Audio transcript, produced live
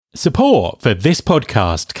Support for this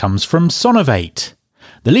podcast comes from Sonovate,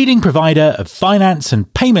 the leading provider of finance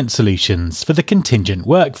and payment solutions for the contingent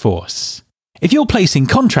workforce. If you're placing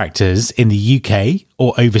contractors in the UK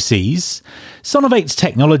or overseas, Sonovate's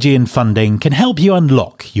technology and funding can help you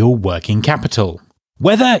unlock your working capital.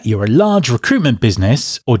 Whether you're a large recruitment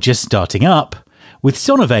business or just starting up, with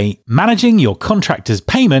Sonovate, managing your contractors'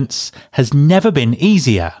 payments has never been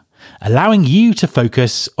easier, allowing you to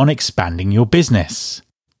focus on expanding your business.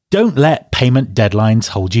 Don't let payment deadlines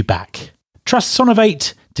hold you back. Trust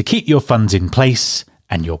Sonovate to keep your funds in place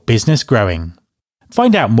and your business growing.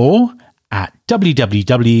 Find out more at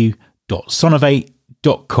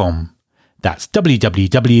www.sonovate.com. That's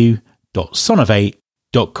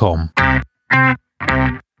www.sonovate.com.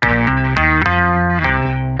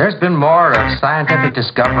 There's been more of scientific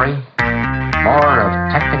discovery, more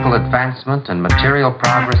of technical advancement and material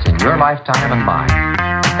progress in your lifetime and mine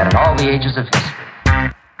than in all the ages of history.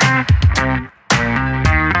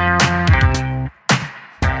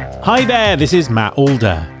 Hi there, this is Matt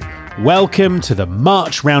Alder. Welcome to the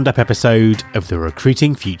March Roundup episode of the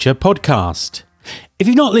Recruiting Future podcast. If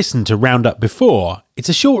you've not listened to Roundup before, it's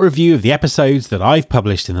a short review of the episodes that I've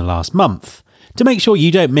published in the last month to make sure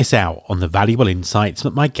you don't miss out on the valuable insights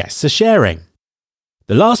that my guests are sharing.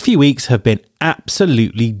 The last few weeks have been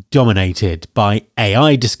absolutely dominated by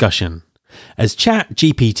AI discussion, as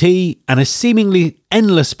ChatGPT and a seemingly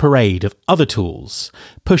endless parade of other tools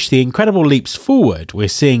push the incredible leaps forward we're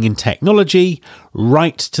seeing in technology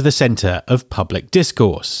right to the centre of public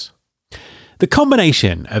discourse. The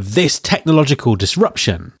combination of this technological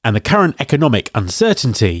disruption and the current economic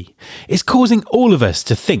uncertainty is causing all of us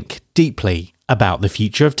to think deeply about the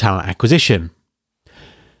future of talent acquisition.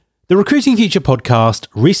 The Recruiting Future podcast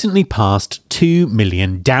recently passed 2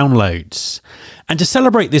 million downloads. And to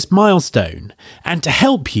celebrate this milestone, and to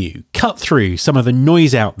help you cut through some of the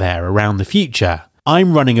noise out there around the future,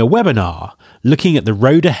 I'm running a webinar looking at the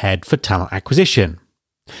road ahead for talent acquisition.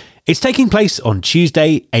 It's taking place on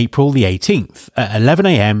Tuesday, April the 18th at 11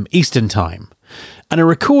 a.m. Eastern Time, and a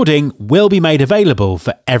recording will be made available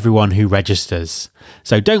for everyone who registers.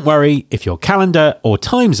 So don't worry if your calendar or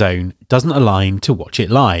time zone doesn't align to watch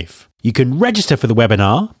it live. You can register for the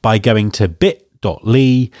webinar by going to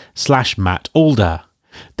bit.ly/Matt Alder.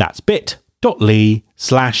 That's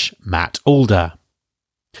bit.ly/Matt Alder.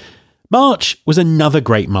 March was another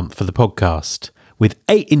great month for the podcast, with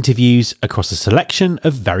 8 interviews across a selection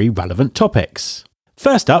of very relevant topics.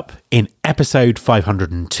 First up, in episode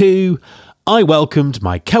 502, I welcomed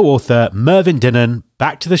my co-author Mervyn Dinnan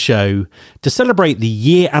back to the show to celebrate the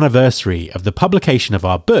year anniversary of the publication of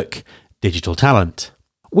our book, Digital Talent.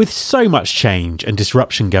 With so much change and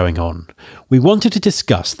disruption going on, we wanted to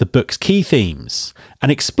discuss the book's key themes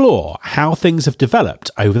and explore how things have developed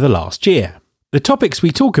over the last year. The topics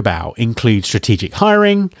we talk about include strategic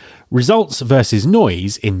hiring, results versus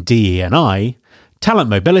noise in DE&I, talent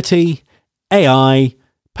mobility, AI,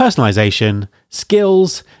 personalization,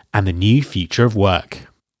 skills, and the new future of work.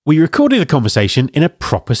 We recorded the conversation in a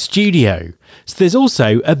proper studio, so there's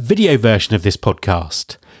also a video version of this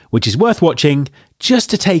podcast, which is worth watching just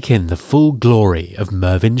to take in the full glory of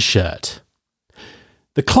Mervyn's shirt.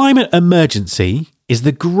 The climate emergency is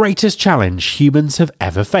the greatest challenge humans have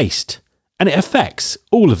ever faced, and it affects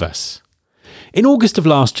all of us. In August of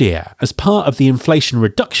last year, as part of the Inflation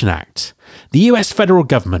Reduction Act, the US federal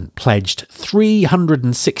government pledged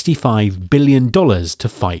 $365 billion to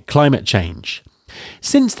fight climate change.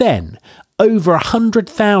 Since then, over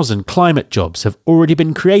 100,000 climate jobs have already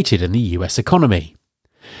been created in the US economy.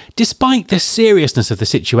 Despite the seriousness of the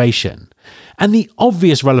situation and the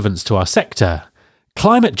obvious relevance to our sector,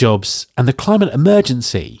 climate jobs and the climate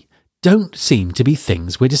emergency don't seem to be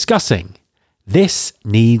things we're discussing. This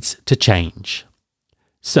needs to change.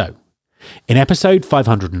 So, in episode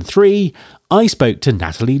 503, I spoke to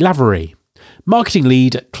Natalie Lavery, marketing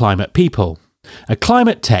lead at Climate People, a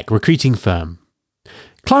climate tech recruiting firm.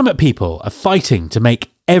 Climate People are fighting to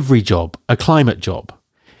make every job a climate job.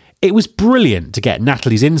 It was brilliant to get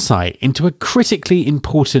Natalie's insight into a critically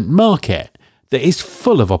important market that is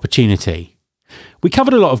full of opportunity. We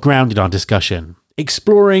covered a lot of ground in our discussion,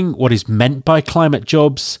 exploring what is meant by climate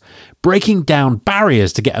jobs, breaking down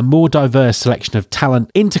barriers to get a more diverse selection of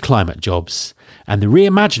talent into climate jobs, and the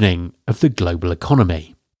reimagining of the global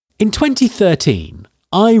economy. In 2013,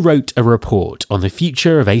 I wrote a report on the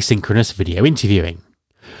future of asynchronous video interviewing.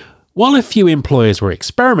 While a few employers were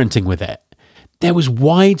experimenting with it, there was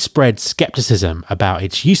widespread skepticism about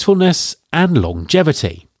its usefulness and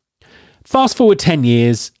longevity. Fast forward 10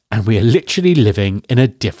 years, and we are literally living in a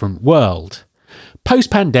different world.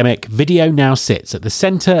 Post-pandemic, video now sits at the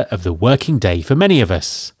centre of the working day for many of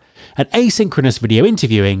us, and asynchronous video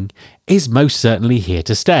interviewing is most certainly here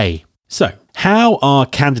to stay. So, how are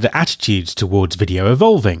candidate attitudes towards video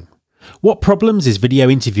evolving? What problems is video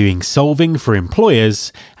interviewing solving for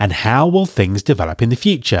employers, and how will things develop in the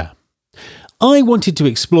future? I wanted to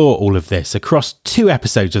explore all of this across 2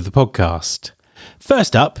 episodes of the podcast.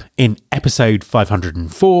 First up, in episode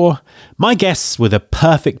 504, my guests were the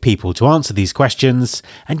perfect people to answer these questions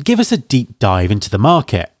and give us a deep dive into the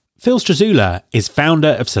market. Phil Strazula is founder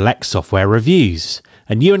of Select Software Reviews,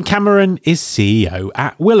 and Ewan Cameron is CEO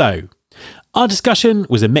at Willow. Our discussion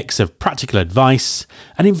was a mix of practical advice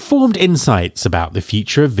and informed insights about the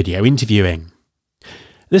future of video interviewing.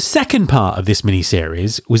 The second part of this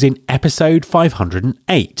mini-series was in episode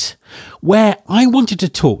 508, where I wanted to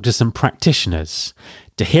talk to some practitioners,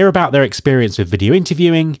 to hear about their experience with video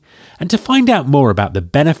interviewing, and to find out more about the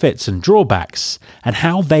benefits and drawbacks and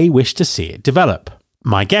how they wish to see it develop.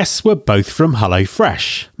 My guests were both from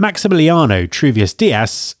HelloFresh. Maximiliano Truvius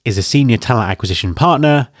Diaz is a senior talent acquisition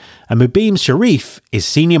partner, and Mubeem Sharif is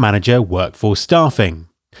senior manager workforce staffing.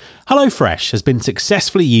 HelloFresh has been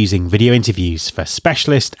successfully using video interviews for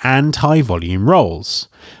specialist and high volume roles,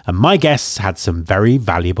 and my guests had some very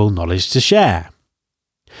valuable knowledge to share.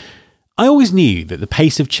 I always knew that the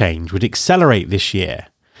pace of change would accelerate this year,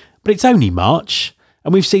 but it's only March,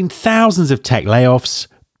 and we've seen thousands of tech layoffs,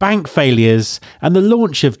 bank failures, and the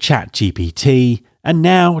launch of ChatGPT, and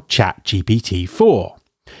now ChatGPT-4.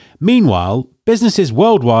 Meanwhile, businesses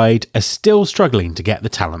worldwide are still struggling to get the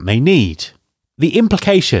talent they need. The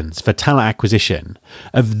implications for talent acquisition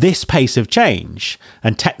of this pace of change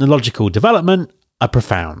and technological development are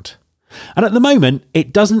profound. And at the moment,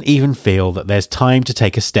 it doesn't even feel that there's time to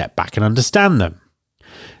take a step back and understand them.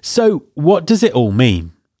 So, what does it all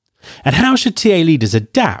mean? And how should TA leaders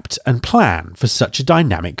adapt and plan for such a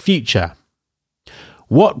dynamic future?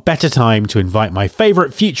 What better time to invite my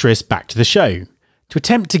favourite futurist back to the show to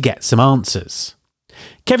attempt to get some answers?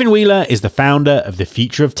 Kevin Wheeler is the founder of the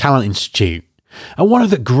Future of Talent Institute and one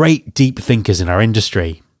of the great deep thinkers in our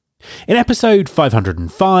industry. In episode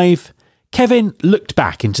 505, Kevin looked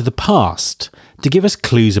back into the past to give us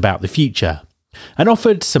clues about the future and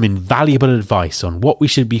offered some invaluable advice on what we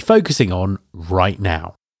should be focusing on right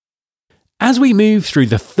now. As we move through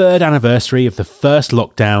the 3rd anniversary of the first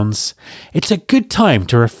lockdowns, it's a good time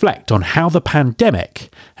to reflect on how the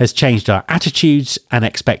pandemic has changed our attitudes and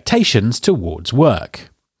expectations towards work.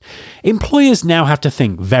 Employers now have to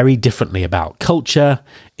think very differently about culture,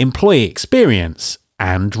 employee experience,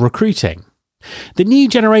 and recruiting. The new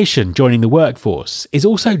generation joining the workforce is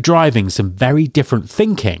also driving some very different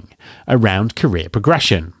thinking around career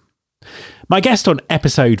progression. My guest on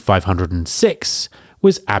episode 506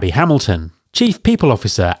 was Abby Hamilton, Chief People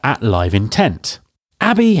Officer at Live Intent.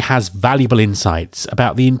 Abby has valuable insights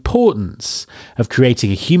about the importance of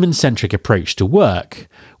creating a human-centric approach to work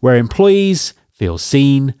where employees feel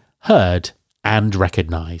seen, heard, and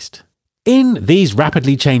recognised. In these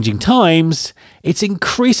rapidly changing times, it's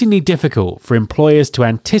increasingly difficult for employers to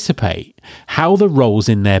anticipate how the roles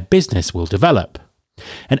in their business will develop.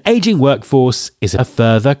 An ageing workforce is a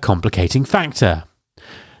further complicating factor.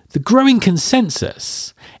 The growing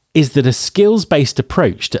consensus is that a skills-based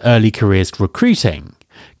approach to early careers recruiting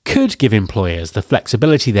could give employers the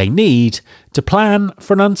flexibility they need to plan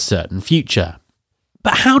for an uncertain future.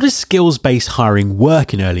 But how does skills-based hiring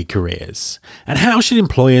work in early careers? And how should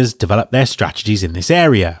employers develop their strategies in this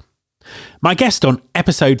area? My guest on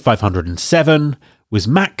episode 507 was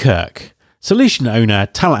Matt Kirk, Solution Owner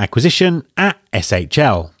Talent Acquisition at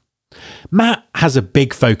SHL. Matt has a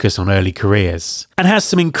big focus on early careers and has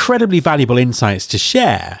some incredibly valuable insights to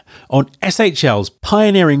share on SHL's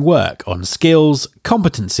pioneering work on skills,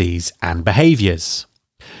 competencies, and behaviours.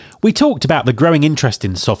 We talked about the growing interest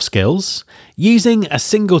in soft skills, using a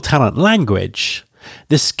single talent language,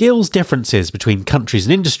 the skills differences between countries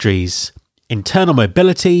and industries, internal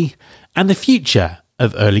mobility, and the future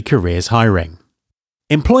of early careers hiring.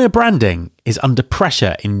 Employer branding is under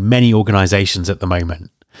pressure in many organisations at the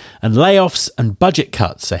moment, and layoffs and budget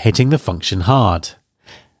cuts are hitting the function hard.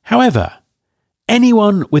 However,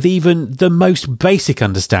 anyone with even the most basic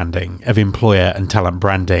understanding of employer and talent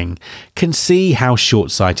branding can see how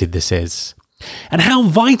short-sighted this is, and how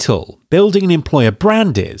vital building an employer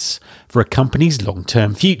brand is for a company's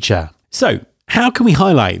long-term future. So, how can we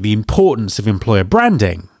highlight the importance of employer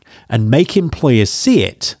branding and make employers see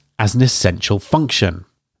it as an essential function?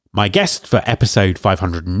 My guest for episode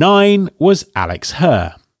 509 was Alex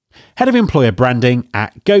Herr, Head of Employer Branding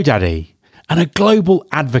at GoDaddy, and a global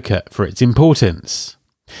advocate for its importance.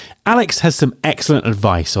 Alex has some excellent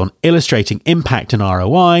advice on illustrating impact and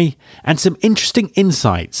ROI, and some interesting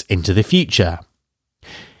insights into the future.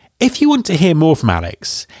 If you want to hear more from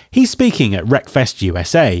Alex, he's speaking at RecFest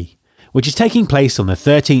USA, which is taking place on the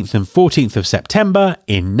 13th and 14th of September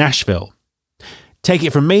in Nashville. Take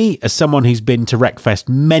it from me, as someone who's been to RecFest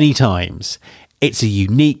many times, it's a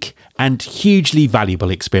unique and hugely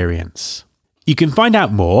valuable experience. You can find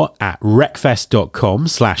out more at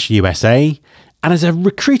recfest.com/USA, and as a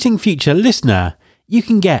Recruiting Future listener, you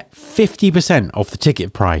can get 50% off the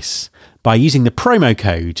ticket price by using the promo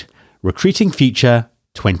code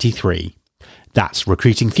RecruitingFuture23. That's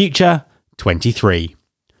RecruitingFuture23.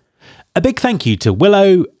 A big thank you to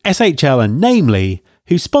Willow, SHL and Namely,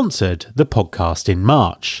 who sponsored the podcast in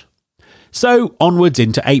March. So onwards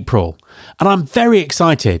into April, and I'm very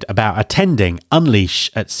excited about attending Unleash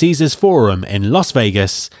at Caesars Forum in Las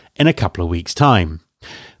Vegas in a couple of weeks' time.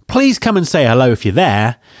 Please come and say hello if you're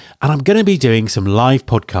there, and I'm going to be doing some live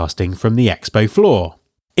podcasting from the expo floor.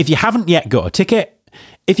 If you haven't yet got a ticket,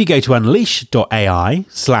 if you go to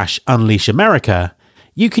unleash.ai/UnleashAmerica,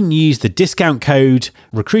 you can use the discount code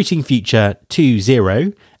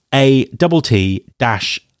RecruitingFuture20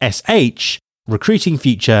 ATT-SH,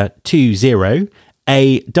 RecruitingFuture20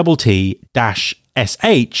 ATT-SH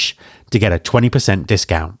to get a 20%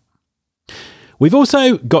 discount. We've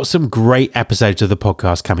also got some great episodes of the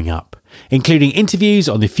podcast coming up, including interviews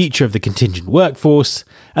on the future of the contingent workforce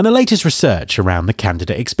and the latest research around the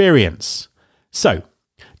candidate experience. So,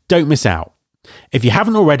 don't miss out. If you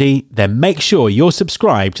haven't already, then make sure you're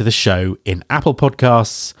subscribed to the show in Apple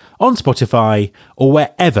Podcasts, on Spotify, or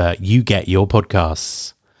wherever you get your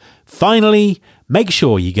podcasts. Finally, make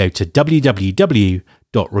sure you go to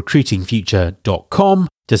www.recruitingfuture.com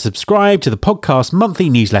to subscribe to the podcast monthly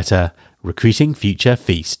newsletter, Recruiting Future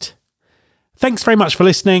Feast. Thanks very much for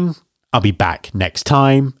listening. I'll be back next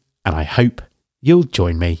time, and I hope you'll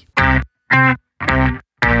join me.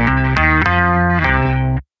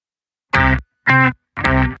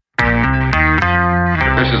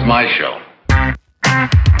 This is my show.